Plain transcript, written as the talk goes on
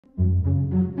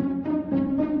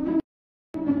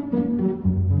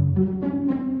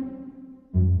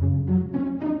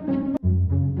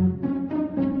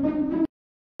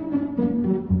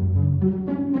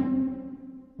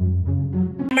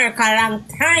America a long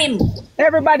time.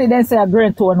 Everybody then say a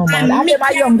great one, no man. And them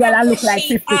a young girl and look like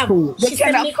 52. They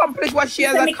can accomplish what she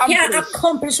has accomplished. Can't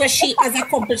accomplish what she has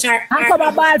accomplished. And come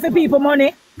a ball for people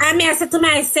money. I mean, I said to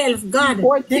myself, God,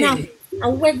 you know,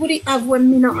 and what would it have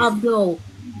when me not have though?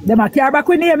 Them a care back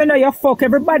with name, you know, you fuck.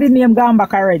 Everybody name gone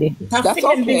back already. That's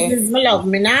okay. Business, me love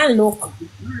me now look.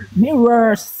 Me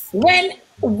worse. When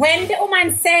the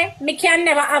woman say me can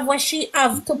never have what she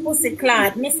have to pussy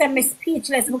clad, me say me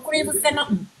speechless. Me couldn't even say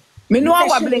nothing. Me know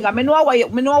what Blinga. Me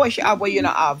know what she have what you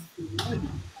not have.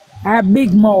 A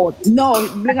big mouth. No,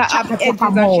 Blinga have edges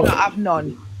and she not have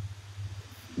none.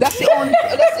 That's the only.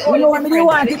 You know what me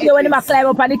want to do when I climb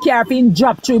up on the car and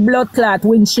drop through blood clot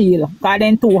windshield. Cause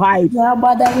then too high. Yeah,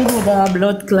 but then we do the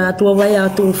blood clot over here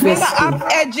too Blinga fast. have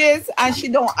edges and she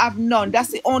don't have none. That's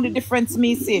the only difference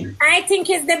me see. I think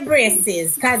it's the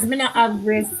braces, cause me not have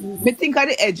braces. Me think of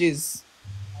the edges.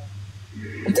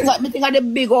 Me think of the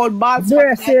big old balls.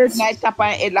 Braces. Like tap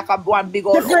on head like a one big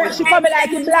old. She coming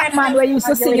like the black man we used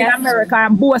to sing in America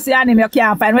and bossy and him you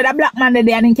can't find. Where the black man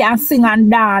there and he can sing and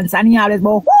dance and he always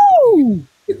go, woo!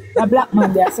 The black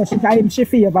man there, so she tell him she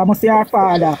favor, must see her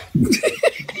father.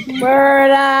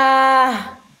 Murder!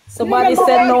 Somebody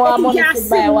said no, I'm money to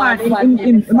buy one.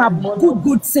 I'm a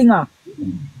good singer.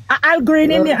 Al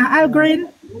Green in there, Al Green.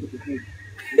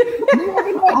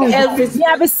 Elvis, you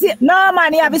have a see, no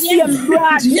man, you have a same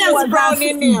blood. James Brown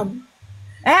in him.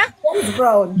 Eh? James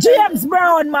Brown. James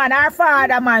Brown, man, our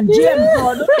father, man. James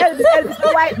Brown. Elvis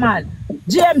the white man.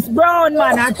 James Brown,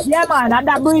 man. Yeah, man. And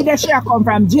that breed she come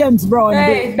from. James Brown.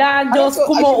 Hey, that just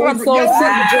come out with so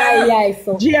dry eyes.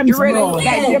 James Brown.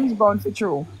 Like James Brown for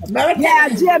true. Yeah,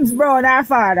 James Brown, our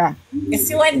father. You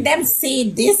see when them see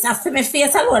this, I feel my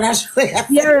face alone, I show you.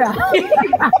 Yeah.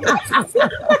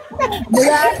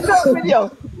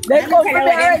 They come from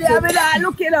there already. I'm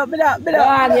looking up.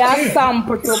 God, you have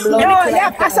sample to blood. No,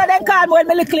 yeah, I saw them call me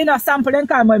when me clean up sample, then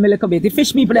call me when me little bit. The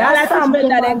fish people, they all like fish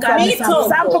vendor, then call me sample.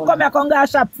 Sample come here, come go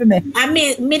shop for me. I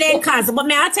mean, me then cause, but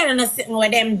me I tell you nothing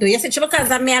what them do. You see,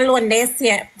 because I'm me alone, they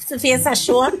see to face a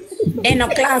show, in no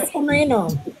class for me, you know.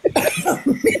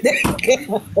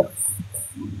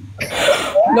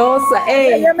 No, sir.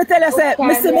 Hey, Let me tell you, say,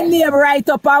 me see my name right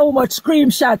up how much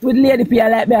screenshot with Lady P. I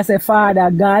like me, I say, Father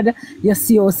God, you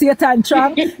see how Satan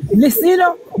trunk. Listen, you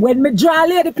know, when me draw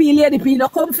Lady P, no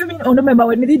come for me. Oh, remember,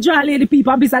 when me did draw Lady P,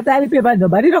 and piece of tiny paper,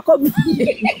 nobody no come for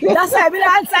me. That's why me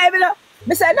answer, you know.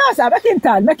 Me say, no, sir, make him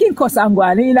tell, make him cuss and go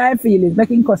on. You know I'm feeling,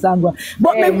 make him cuss and go on.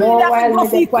 But me really have to go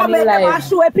for comment and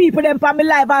show people them for me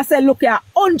live and say, look here,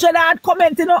 100 odd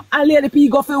comment, you know, and Lady P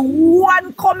go for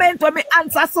one comment when me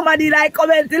answer somebody like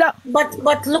comment, you know.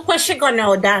 But look what she got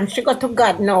now, Dan. She got to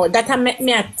God now. That'll make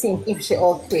me think if she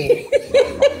okay.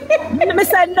 Me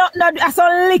say, no, I saw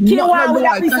licking one with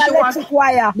a piece of electric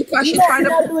wire. Because she's trying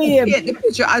to get the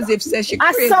picture as if say she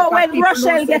crazy. I saw when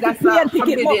Rochelle get the plane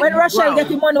ticket, when Rochelle get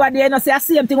the money what they know, say the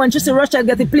same thing when she see Rochelle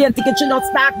get the plane ticket, she not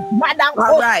start mad and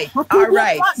all right.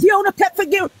 You don't take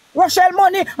forgive Rochelle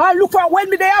money and look for when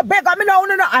me they are beg. I mean, no.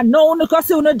 I know because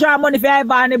you no draw money if you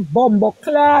ever any bumbo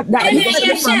clock. But you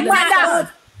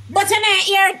know,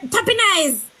 you're tapping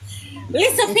eyes.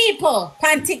 Listen, people,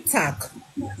 on TikTok.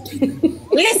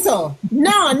 Listen,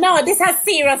 no, this has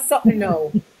serious something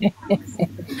now. You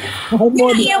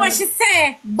know, hear what she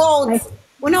say about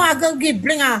when I go give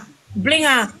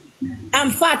Blinga. I'm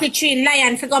 43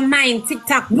 lion for mine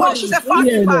TikTok police. No, she said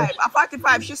 45.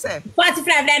 45, she said.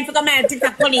 45 lion for mine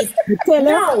TikTok police.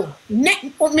 No,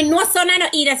 me no son I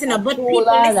don't eat us, you know, but people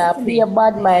listen to me. A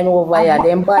bad mind over here,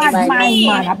 them bad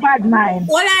mind. A bad mind.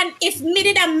 Hold on, if me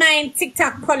did a mind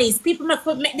TikTok police, people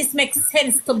make this make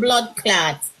sense to blood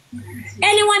clots.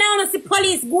 Anyone I want to see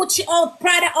police, Gucci out,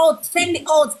 Prada out, Fendi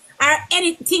out, or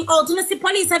anything out, you know see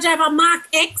police I drive a Mark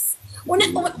X.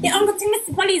 The only thing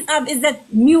the police have is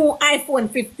that new iPhone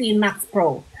 15 Max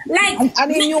Pro. Like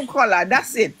and a new color,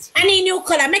 that's it. And a new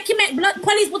color. Make him make blood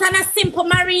police put on a simple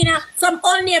marina, some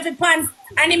old navy pants,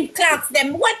 and him clocks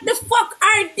them. What the fuck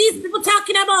are these people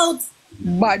talking about?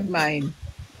 Bad mind.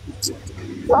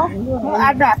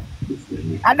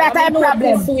 At that time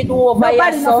problem.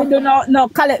 Nobody no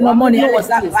collect no money.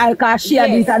 I can share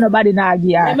this and nobody not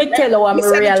give. Let me tell you what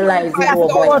I realize.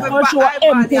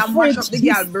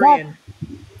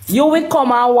 You will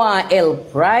come and want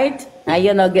help, right? and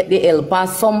you not get the help, and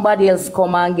somebody else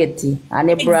come and get it, and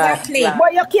they Exactly.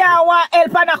 But you can't want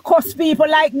help and not cuss people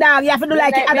like that. You have to do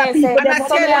like the other people. And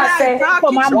I say,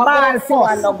 come and ball for.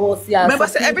 Remember,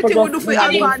 say everything we do for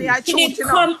Albany, I She choose, did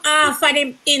come off of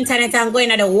the internet and go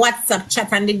into the WhatsApp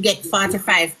chat and did get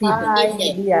 45 people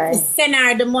in there. To send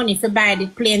her the money to buy the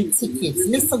plane tickets.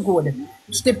 Listen good.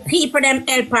 The people them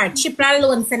help her. Triple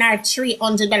alone send her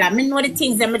 $300. Me know the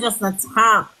things them just not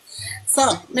talk. So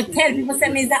me tell people say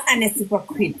me is the honest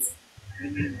hypocrite.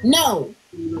 No.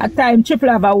 At time triple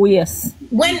have a waist.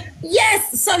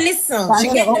 So listen, she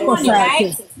get the money,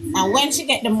 right? And when she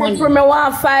get the money, from me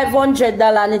want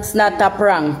 $500 and it's not a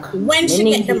prank. When she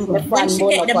get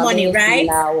the money, right?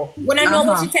 When I know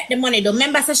when she take the money, though,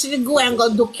 remember so she did go and go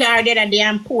do car the other day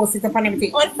and post it up and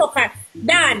everything. All fuck her.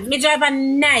 Dan, me drive a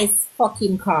nice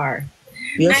fucking car.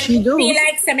 Yes, and she do. Feel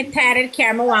like some tired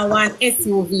car, me want one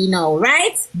SUV now,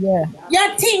 right? Yeah.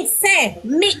 You think say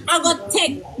me I go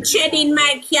trade in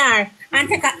my car and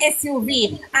take a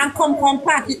SUV and come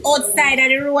park it outside of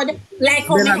the road like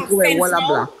how me have sense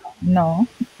now? No.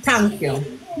 Thank you.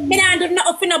 Me don't do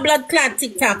nothing for no blood clot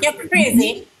TikTok. You're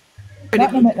crazy.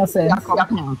 That don't make no sense.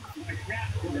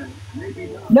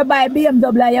 You buy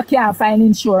BMW, you can't find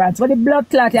insurance. What the blood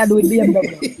clot you do with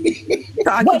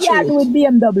BMW? What you do with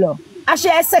BMW? I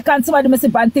share a second somebody me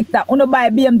see on TikTok. You buy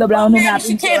BMW, you have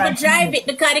she can't even drive it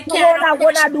because the car.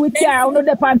 You don't do with car. You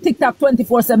dey on TikTok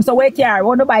 24/7. So where car?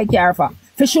 You buy car for?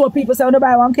 For sure, people say you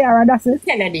buy one car and that's it.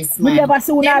 Tell her this, man. We never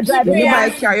see you drive it. You buy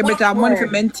a car, you better have money to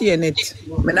maintain it.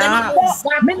 Me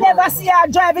never see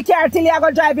you drive a car till you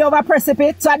go drive you over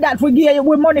precipice. So that we give you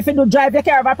money for you drive your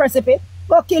car over precipice.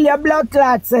 Go kill your blood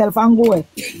clot self and go.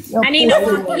 And he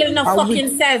don't kill no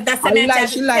fucking self. That's a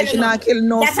she not kill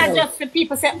no That's self. just for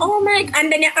people say, oh my,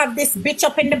 and then you have this bitch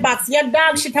up in the box. Your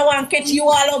dog shit I want to catch you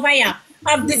all over here.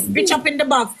 Have this bitch up in the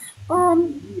box.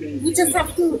 You just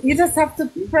have to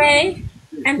pray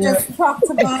and just talk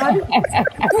to God.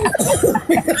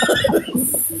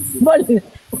 But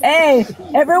hey,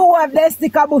 every who have their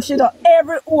sticker bush, you know.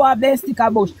 Every who have their sticker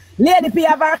bush. Lady P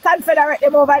have her confederate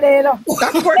them over there, you know.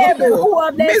 That's what every who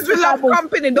have their sticker bush.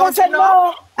 Company, don't you know?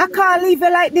 No, I can't leave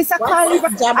it like this. I can't leave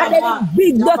it. And then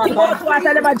big dirty mouth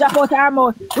water never drop out her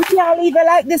mouth. We can't leave her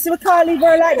like this. We can't leave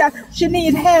her like that. She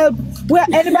need help. Where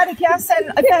anybody can send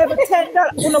a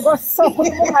 $10. You know, go suck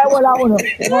with my wall.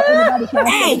 Anybody can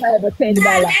send $10.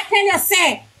 I tell you,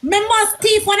 say, me must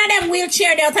thief one of them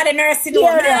wheelchair there out of the nursing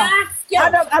home.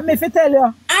 I'm if I tell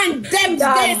you. And them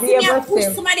they see me and push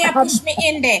somebody and push me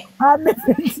in there.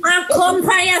 And come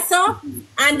for yourself.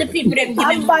 And the people that give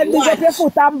me bandage up your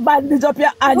foot and bandage up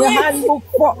your hand. Your hand look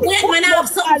for. Wait, man, I have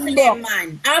something for them,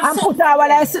 man. And put her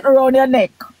while I sit around your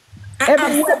neck.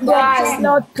 Everywhere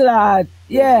not clot.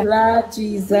 Yeah. Lord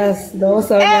Jesus. No,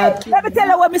 so hey, let me tell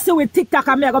you what me see with TikTok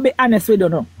and I'm going to be honest with you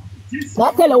now.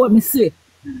 I'll tell you what me see.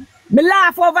 Me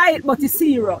laugh over it, but it's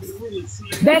serious.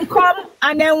 Then come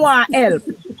and then want help.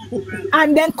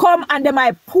 And then come and then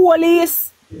my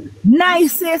police,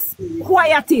 nicest,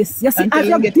 quietest. You see, as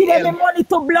you give them the money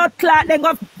to blood clot, then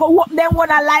go whoop them one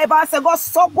alive and say, go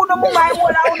suck on the move my whole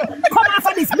out. Come on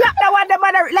for this. Black that one, the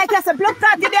man, like I said, blood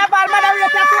clot, you have all man.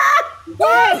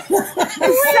 Hey,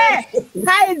 say,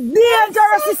 how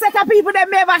dangerous set of people they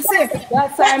never say.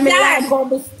 That's why me like go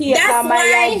to state and my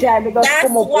right job because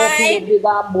come up with me big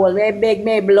and bold. They beg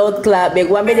me blood clot big.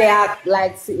 When me they act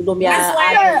like do me. That's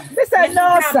why. This is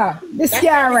no sir. This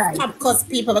can't right. Top cost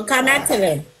people, but come at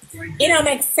them. It don't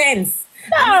make sense.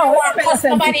 No,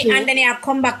 somebody and then you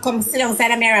come back, come sit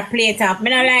alongside me and play it up. Me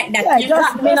not like that. Yeah,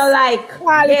 just me not like.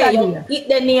 Yeah, you eat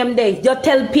the name there. You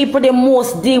tell people the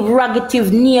most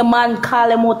derogative name and call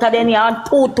them out of the name and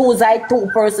twos I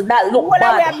two person that look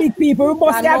bad. We are big people. We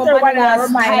must get to one another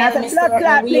mind. As a blood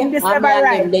clot thing, this never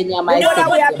right. We know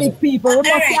that we are big people. We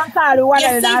must get to one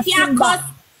another.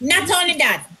 Not only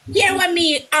that, here what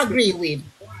me agree with.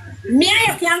 Me and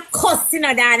you can cuss in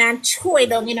a down and throw it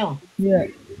down, you know. Yeah.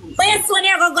 But yes, when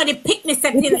you're going to pick me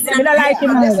settings, me not like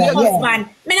him either.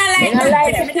 Me not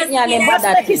like him. Just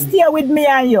make it stay with me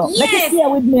and you. Make it stay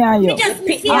with me and you. Just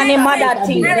pick on him mother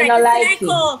thing. Me not like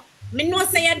him. Me know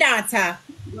say your daughter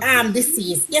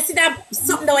deceased. You see that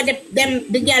something that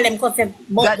the girl them cause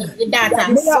about the daughter.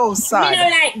 That's so sad. Me not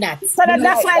like that. So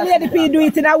that's why Lady P do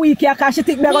it in a week here, because she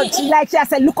think me she like she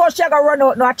said, look how she gonna run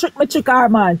out. No, I trick her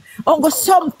man. Uncle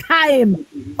sometime,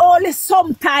 only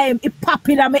sometime it pop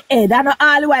in my head. I know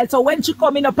all the while. So when she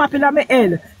come in, it pop in my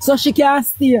head. So she can't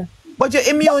stay. But you're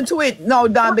immune to it now,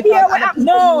 Dan, because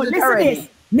no, listen to this.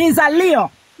 Me's a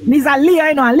Leo,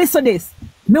 you know, and listen to this.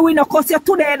 Me we no cuss you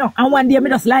today no. And one day me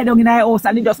just lie down in the house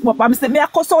and he just come up and me say me a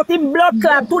cuss out in blood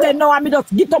clot today now and me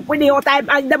just get up with the whole time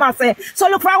and them a say, so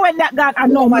look for when that gone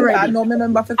and no me ready. I know me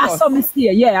remember for cuss. I saw me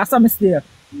stay, yeah, I saw me stay.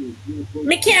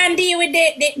 Me can't deal with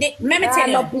the let me tell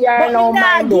you. But me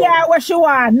nah give her what she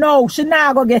want. No, she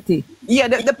nah go get it. Yeah,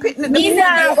 the Me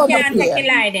nah go can't take it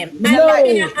like them. And No. I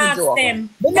didn't ask them.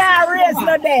 Me nah raise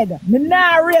no dead. Me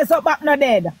nah raise up back no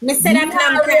dead. Me say that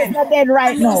nah long raise time. no dead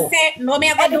right And now. me say, no, me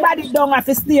a go do. Everybody down have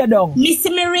to stay down. Me see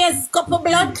me raise couple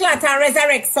blood clot and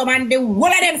resurrect some and the whole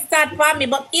of them start for me.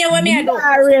 But here what me I do.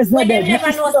 Nah raise no What dead. them never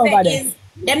Me know sit over say there. is,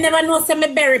 them never know say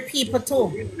me bury people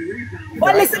too.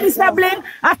 But listen, Mr. Bling,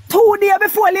 2 days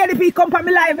before Lady P come for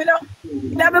me live, you know.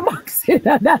 That me box it.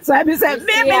 That's why I say,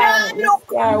 me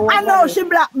look. I know she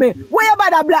blocked me. Where you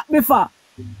bother block me for?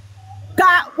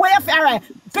 Cause where you alright.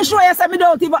 For sure you say me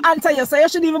don't even answer you, so you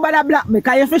shouldn't even bother block me.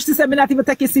 Cause you fish to say me not even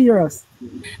take it serious.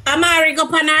 Amari go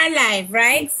on our live,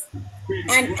 right?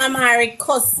 And Amari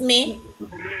cuss me.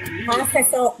 And say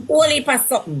so holy for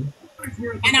something.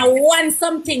 And I want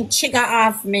something trigger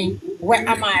off me what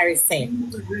Amari said.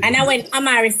 And I went,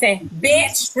 Amari said,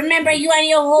 bitch, remember you and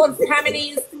your whole family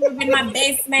used to live in my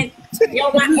basement? You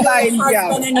want your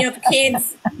husband and your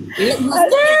kids used to live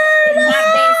in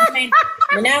my basement.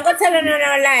 I'm not going to tell you no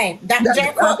lie. That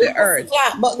jerk out the earth.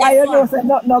 But I guess know what? say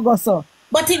no go so.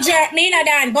 But he jerked me not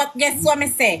down. But guess what me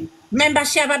say? Remember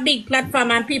she have a big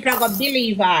platform and people are going to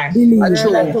believe her. Believe her.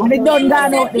 And it done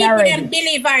gone out there People already. them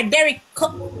believe her. Derek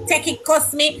take it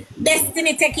cost me.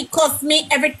 Destiny take it cost me.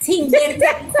 Everything they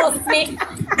take cost me.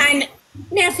 And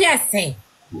me have to say.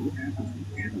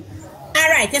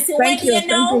 Alright, you see where you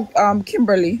know? Thank you,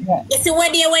 Kimberly. Yeah. You see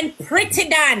where they went pretty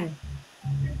done.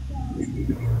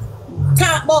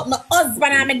 Talk about my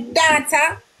husband and my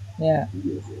daughter. Yeah.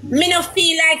 Me no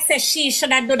feel like say she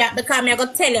should have do that because me I go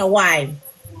tell you why.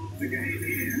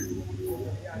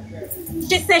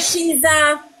 She says she's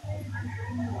a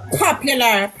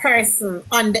popular person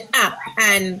on the app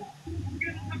and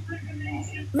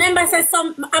remember say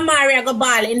some Amari go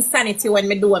ball insanity when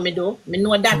me do what me do. Me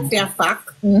know that for a fact.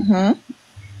 The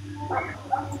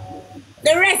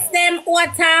rest them who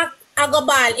attack I go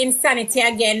ball insanity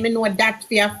again. Me know that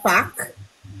for a fact.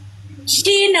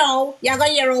 She know you're gonna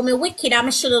hear how me wicked.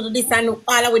 I'm sure do this and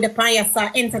all with the pan so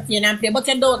entertain and play, but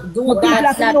you don't do People that.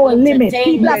 have to know a limit.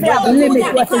 People have to have a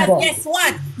limit what to Because go. guess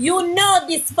what? You know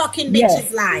this fucking bitch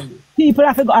is lying. People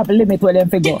have to go have a limit where them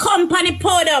The figure. company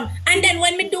podium. And then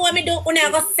when me do what me do, when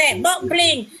I go say, but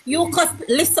Bling, you cuss,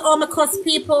 listen how me cuss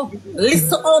people.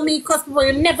 Listen how me cuss people.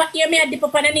 You never hear me a dip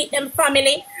up underneath them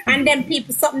family. And them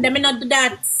people, something, them me not do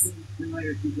that.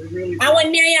 And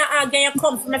when me and you argue, you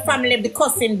come from my family, the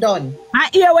cussing done. I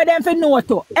hear where them for know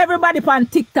to. Everybody on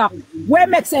TikTok. Where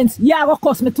makes sense, you go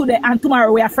cuss me today and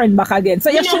tomorrow we are friend back again.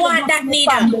 So You don't want that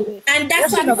neither. And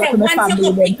that's what I said. Once you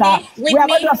go pick me, we are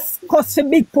going to cuss for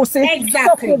big pussy.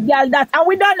 Exactly. Girl that. And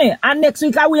we done it. And next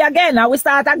week we again. And we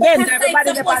start again. That's how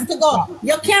it's supposed to go.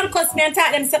 You can't cuss me and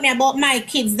talk them something about my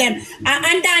kids them.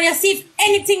 And then you see if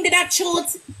anything that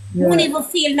truth, you won't even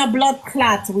feel no blood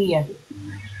clot weird.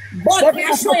 But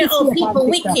I show you how people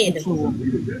wicked.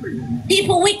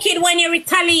 People wicked when you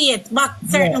retaliate back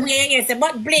certain way. You say,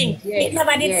 but Bling, it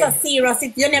never did so serious.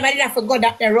 You never did have to go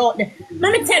that the road.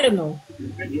 Let me tell you now.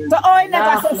 So I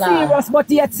never so serious,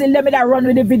 but yet still let me that run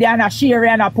with the video and a share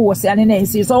and a post and then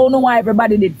see. So I don't know why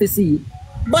everybody did to see.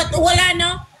 But all I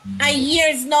know,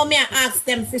 years now me I ask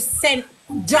them to send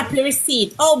drop the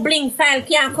receipt. Oh, Bling file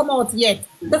can't come out yet.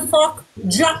 The fuck?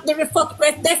 Drop the fuck.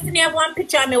 Destiny have one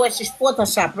picture of me where she's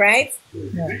Photoshop, right?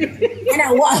 Yeah. And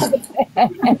I walk.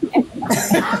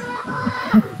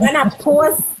 And I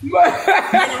post.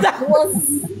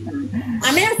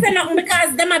 I mean, I say nothing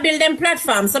because them I build them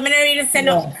platform. So I don't really say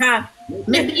nothing.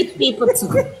 Maybe it's people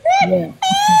too. Yeah.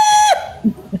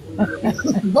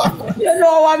 But you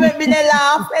know what make me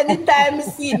laugh anytime you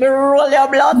see me roll your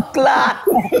blood clot.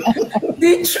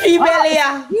 The tree belly,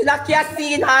 you know, can't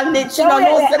see it and it, you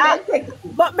know,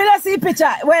 but me not see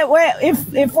picture. Where if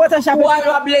Photoshop one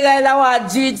of Blinga and our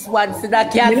jeans one so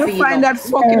that can't see. You find that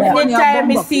fucking anytime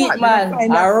me see it,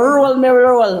 man, I roll.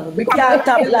 We can't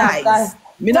tap lights.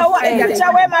 So what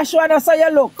picture where my show so you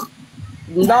look?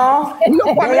 No,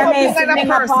 look what you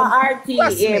person.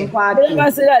 You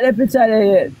must see that the picture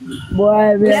there.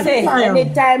 Boy,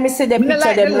 anytime you see the picture,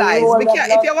 like them lies. roll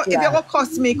If you go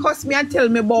cuss me and tell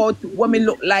me about what me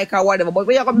look like or whatever. But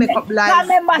when you go make up lies. I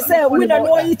remember say we don't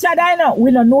know each other, you know.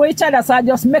 We don't know each other, so I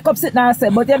just make up sit and say,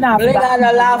 but you're not. Blinga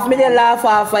no laugh, me they laugh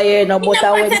half a year, no, but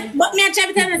I But me I try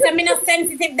to tell you, I'm not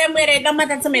sensitive them way they don't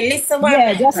matter to me. Listen what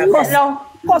yeah, just cuss. no.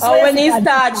 cuss And when he and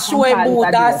start showing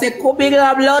boot, I say, could be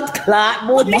a blood clot,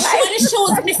 boot. Me show the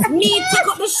shoes, me take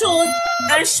up the shoes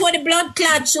and show the blood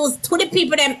clot shoes to the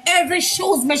people them. Every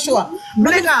shoes me show.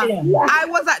 Blinga, I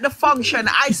was at the function.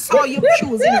 I saw your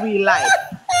shoes in real life.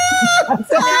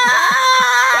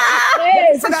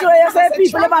 Hey, so show you say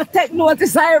people about take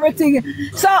notice of everything.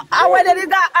 So when they did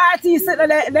that artist sitting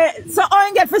there, so how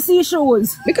you get to see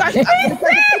shoes? Because the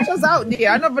pictures out there.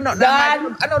 I never know that.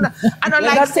 I don't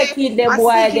like taking them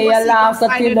boy, they laugh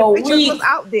at you know pictures was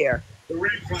out there.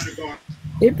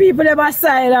 The people them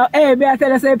aside now, hey, me I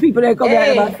tell you say people they come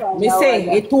Hey, here. me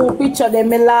say, the two picture them,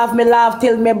 me laugh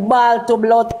till me ball to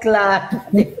blood clot.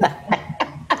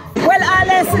 Well, all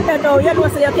they sit there now, you know,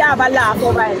 say you can't have a laugh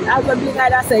over it. As the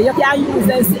Blinga say, you can't use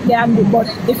them sit there and do, but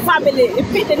the family, the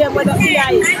pity them when you see it.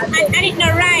 And it's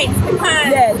not right because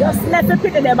Yeah, just let me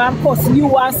pity them and cuss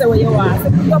you and say what you want. So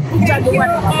put your picture and do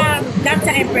whatever. Dr.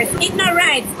 Empress, it's not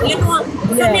right. You know,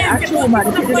 Yeah, so true, man.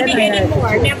 it's not funny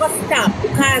anymore. Me go stop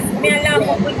because me love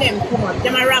up with them too much.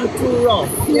 Them around too rough.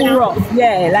 Too rough,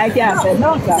 yeah, like you said.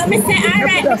 No, So me say,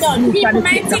 alright, done. People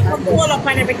might think we call up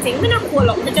and everything. Me not call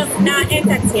up. Me just not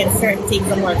entertain certain things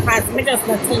anymore because me just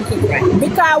not think it right.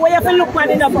 because when you have to look at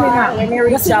it up,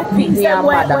 you see the things them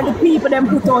when the people them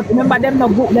put out, remember them not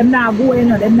go, them not going,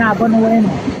 them not going nowhere.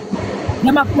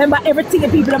 Remember everything the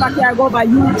people them can go over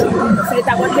YouTube. So it's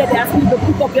a good day as people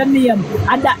put up your name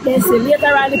and that they say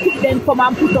later on the people then come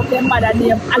and put up their mother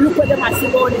name and look at them and see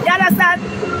about it. You understand?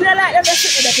 You don't like them just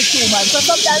sitting there for 2 months. So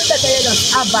sometimes better you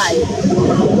just avoid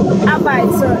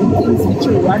certain things for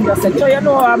true and just say, so you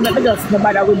know I'm just no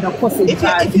matter with no cussing. If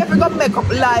you ever gonna make up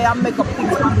lie and make up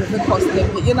things for people because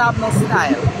them, you don't have no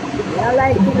style. I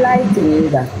like it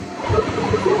either.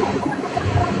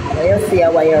 You see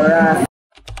how you're